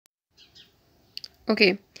Okay,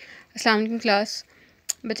 अस्सलाम वालेकुम class.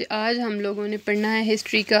 बच्चे, आज हम लोगों ने पढ़ना है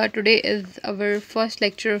हिस्ट्री का। Today is our first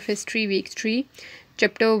lecture of history week 3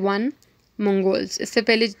 chapter 1 Mongols. इससे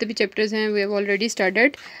पहले जितने भी चैप्टर्स हैं वी हैव ऑलरेडी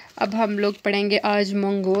स्टार्टेड। अब हम लोग पढ़ेंगे आज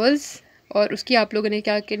मंगोल्स, और उसकी आप लोगों ने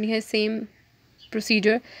क्या करनी है, सेम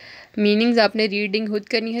प्रोसीजर। मीनिंग्स आपने रीडिंग खुद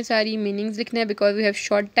करनी है, सारी मीनिंग्स लिखना है because we have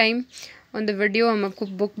short time on the video. हम आपको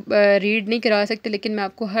बुक रीड नहीं करा सकते, लेकिन मैं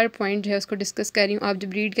आपको हर पॉइंट जो है उसको डिस्कस कर रही हूँ। आप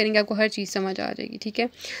जब रीड करेंगे आपको हर चीज़ समझ आ जाएगी, ठीक है।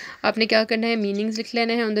 आपने क्या करना है, मीनिंग्स लिख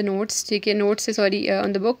लेना है ऑन द नोट्स, ठीक है, नोट्स से सॉरी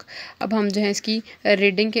ऑन द बुक। अब हम जो है इसकी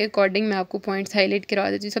रीडिंग के अकॉर्डिंग मैं आपको पॉइंट्स हाईलाइट करा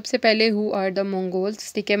देती हूँ। सबसे पहले हु आर द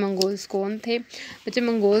मंगोल्स, ठीक है। मंगोल्स कौन थे बच्चे?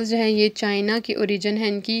 मंगोल्स जो हैं ये चाइना की ओरिजिन है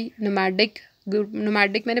इनकी। नोमैडिक ग्रुप,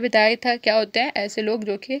 नोमैडिक मैंने बताया था क्या होता है, ऐसे लोग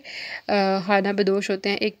जो कि खाना बदोश होते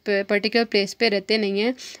हैं, एक पर्टिकुलर प्लेस पे रहते नहीं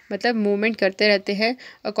हैं, मतलब मूवमेंट करते रहते हैं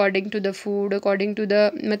according to the food, according to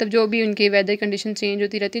the मतलब जो भी उनकी वेदर कंडीशन चेंज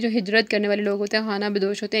होती रहती है। जो हिजरत करने वाले लोग होते हैं, खाना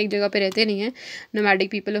बदोश होते हैं, एक जगह पे रहते नहीं हैं।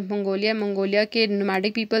 Nomadic people of Mongolia, Mongolia के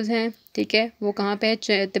नोमैडिक पीपल्स हैं, ठीक है। वो कहाँ पे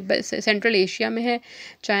है? तिब्बत, सेंट्रल एशिया में है,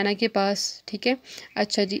 चाइना के पास, ठीक है।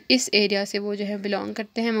 अच्छा जी, इस एरिया से वो जो है बिलोंग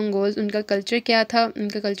करते हैं मंगोल्स। उनका कल्चर क्या था?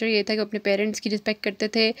 उनका कल्चर ये था कि अपने पेरेंट्स की रिस्पेक्ट करते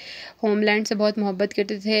थे, होमलैंड से बहुत मोहब्बत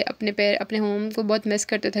करते थे, अपने होम को बहुत मिस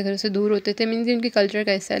करते थे, घर से दूर होते थे। मीन्स उनके कल्चर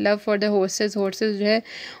का हिस्सा है। Love for the horses, horses जो है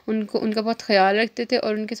उनका बहुत ख्याल रखते थे,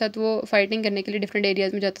 और उनके साथ वो फाइटिंग करने के लिए डिफरेंट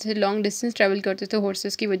एरियाज़ में जाते थे, लॉन्ग डिस्टेंस ट्रैवल करते थे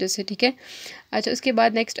हॉर्सेस की वजह से, ठीक है। अच्छा, उसके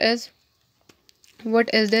बाद next is what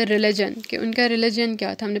is the religion, कि उनका रिलीजन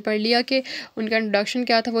क्या था। हमने पढ़ लिया कि उनका इंट्रोडक्शन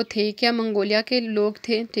क्या था, वो थे क्या, मंगोलिया के लोग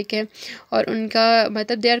थे, ठीक है। और उनका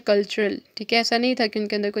मतलब दे आर कल्चरल, ठीक है। ऐसा नहीं था कि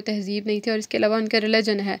उनके अंदर कोई तहजीब नहीं थी। और इसके अलावा उनका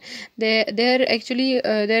रिलीजन है, देर actually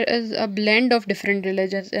there is a blend of different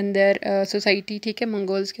religion in their society, ठीक है।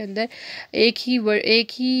 मंगोल्स के अंदर एक ही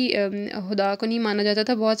खुदा को नहीं माना जाता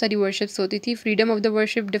था, बहुत सारी वर्शिप्स होती थी। Freedom of the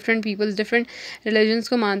worship, different peoples different religions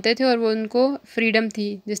को मानते थे, और वो उनको फ्रीडम थी।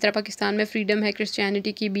 जिस तरह पाकिस्तान में फ्रीडम है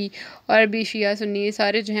क्रिश्चियनिटी की भी, और भी शिया सुन्नी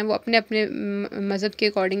सारे जो हैं वो अपने अपने मज़हब के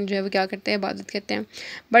अकॉर्डिंग जो है वो क्या करते हैं, इबादत करते हैं।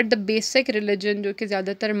 बट द बेसिक रिलीजन जो कि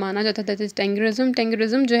ज़्यादातर माना जाता था टेंगरिज्म।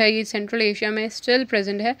 टेंगरिज्म जो है ये सेंट्रल एशिया में स्टिल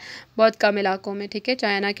प्रेजेंट है, बहुत कम इलाकों में, ठीक है,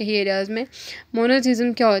 चाइना के ही एरियाज़ में।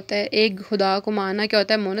 मोनोथिज्म क्या होता है? एक खुदा को मानना क्या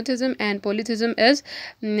होता है, monotheism. And पॉलीथिज्म is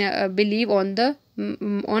believe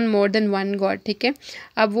on more than one God, ठीक है।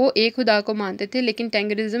 अब वो एक खुदा को मानते थे, लेकिन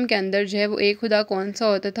टेंगरिज्म के अंदर जो है वो एक खुदा कौन सा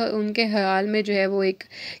होता था, उनके ख्याल में जो है वो एक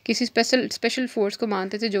किसी स्पेशल फोर्स को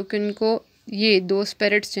मानते थे, जो कि उनको ये दो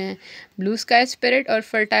स्पिरिट्स जो हैं, ब्लू स्काई स्पिरिट और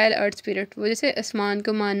फर्टाइल अर्थ स्पिरिट, वो जैसे आसमान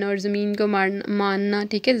को मानना और ज़मीन को मानना,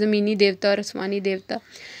 ठीक है, ज़मीनी देवता और आसमानी देवता,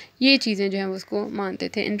 ये चीज़ें जो हैं वो उसको मानते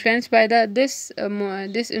थे। इन्फ्लुएंस बाय द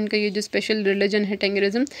दिस उनका ये जो स्पेशल रिलीजन है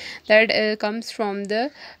टेंगरिज्म, that comes from the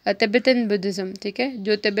Tibetan Buddhism, ठीक है।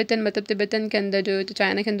 जो तिब्बतन मतलब तिब्बतन के अंदर जो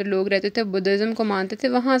चाइना के अंदर लोग रहते थे, बुद्धिज़्म को मानते थे,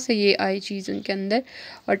 वहाँ से ये आई चीज़ उनके अंदर,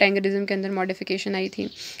 और टेंगरिज्म के अंदर मॉडिफिकेशन आई थी।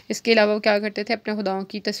 इसके अलावा वो क्या करते थे, अपने खुदाओं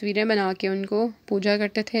की तस्वीरें बना के उनको पूजा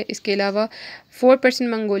करते थे। इसके अलावा 4%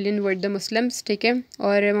 मंगोलियन वर द मुस्लिम्स, ठीक है।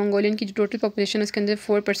 और मंगोलियन की जो टोटल पॉपुलेशन उसके अंदर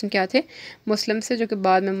 4% क्या थे, मुस्लिम से, जो कि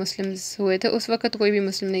बाद में मुस्लिम्स हुए थे। उस वक्त कोई भी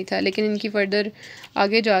मुस्लिम नहीं था, लेकिन इनकी फर्दर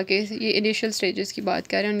आगे जाके ये इनिशियल स्टेजेस की बात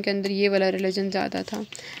कर रहे हैं, उनके अंदर ये वाला रिलीजन ज़्यादा था।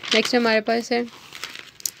 नेक्स्ट हमारे पास है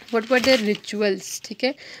व्हाट वर देयर रिचुअल्स, ठीक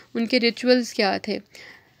है। उनके रिचुअल्स क्या थे,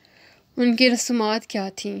 उनकी रस्मात क्या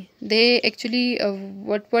थी। They actually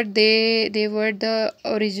what were they were the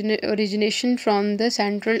origination from the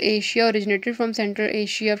central Asia, originated from central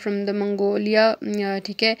Asia, from the Mongolia,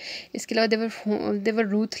 ठीक है। इसके अलावा दे वर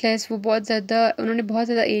रूथलेस, वो बहुत ज़्यादा, उन्होंने बहुत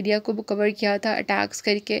ज़्यादा एरिया को कवर किया था, अटैक्स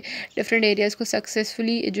करके डिफरेंट एरियाज़ को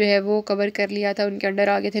सक्सेसफुली जो है वो कवर कर लिया था, उनके अंडर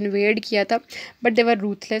आगे थे, इन्वेड किया था। बट दे वर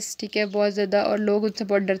रूथलेस, ठीक है, बहुत ज़्यादा, और लोग उनसे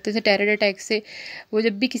बहुत डरते थे टेरर अटैक से। वो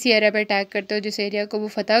जब भी किसी एरिया पर अटैक करते हो, जिस एरिया को वो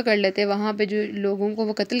फतह कर लेते, वहाँ पे जो लोगों को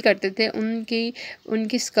वो कत्ल करते थे,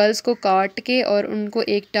 उनकी स्कल्स को काट के और उनको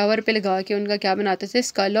एक टावर पे लगा के उनका क्या बनाते थे,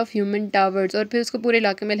 स्कल ऑफ ह्यूमन टावर्स, और फिर उसको पूरे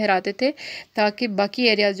इलाके में लहराते थे, ताकि बाकी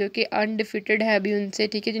एरियाज जो कि अनडिफीटेड है अभी उनसे,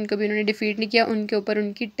 ठीक है, जिनको भी उन्होंने डिफीट नहीं किया, उनके ऊपर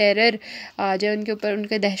उनकी टेरर आ जाए, उनके ऊपर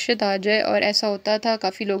उनकी दहशत आ जाए। और ऐसा होता था,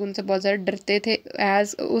 काफ़ी लोग उनसे बहुत ज़्यादा डरते थे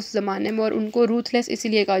एज़ उस ज़माने में। और उनको रूथलेस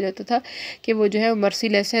इसीलिए कहा जाता था कि वो जो है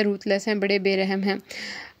मर्सीलेस है, रूथलेस हैं, बड़े बेरहम हैं।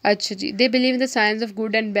 अच्छा जी, they believe in the science of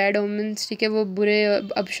good and bad omens, ठीक है। वो बुरे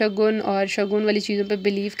अपशगुन और शगुन वाली चीज़ों पे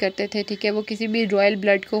बिलीव करते थे, ठीक है। वो किसी भी रॉयल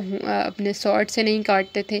ब्लड को अपने स्वॉर्ड से नहीं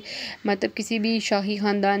काटते थे, मतलब किसी भी शाही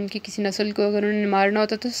ख़ानदान की किसी नस्ल को अगर उन्होंने मारना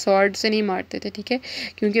होता तो स्वॉर्ड से नहीं मारते थे, ठीक है,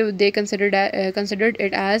 क्योंकि दे considered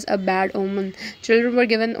it as a bad ओमन। Children were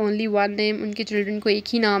given only one name, उनके चिल्ड्रन को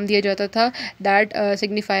एक ही नाम दिया जाता था, that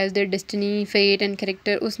signifies their destiny, fate and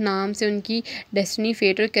character. उस नाम से उनकी डेस्टिनी,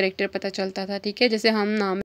 फेट और करेक्टर पता चलता था, ठीक है। जैसे हम नाम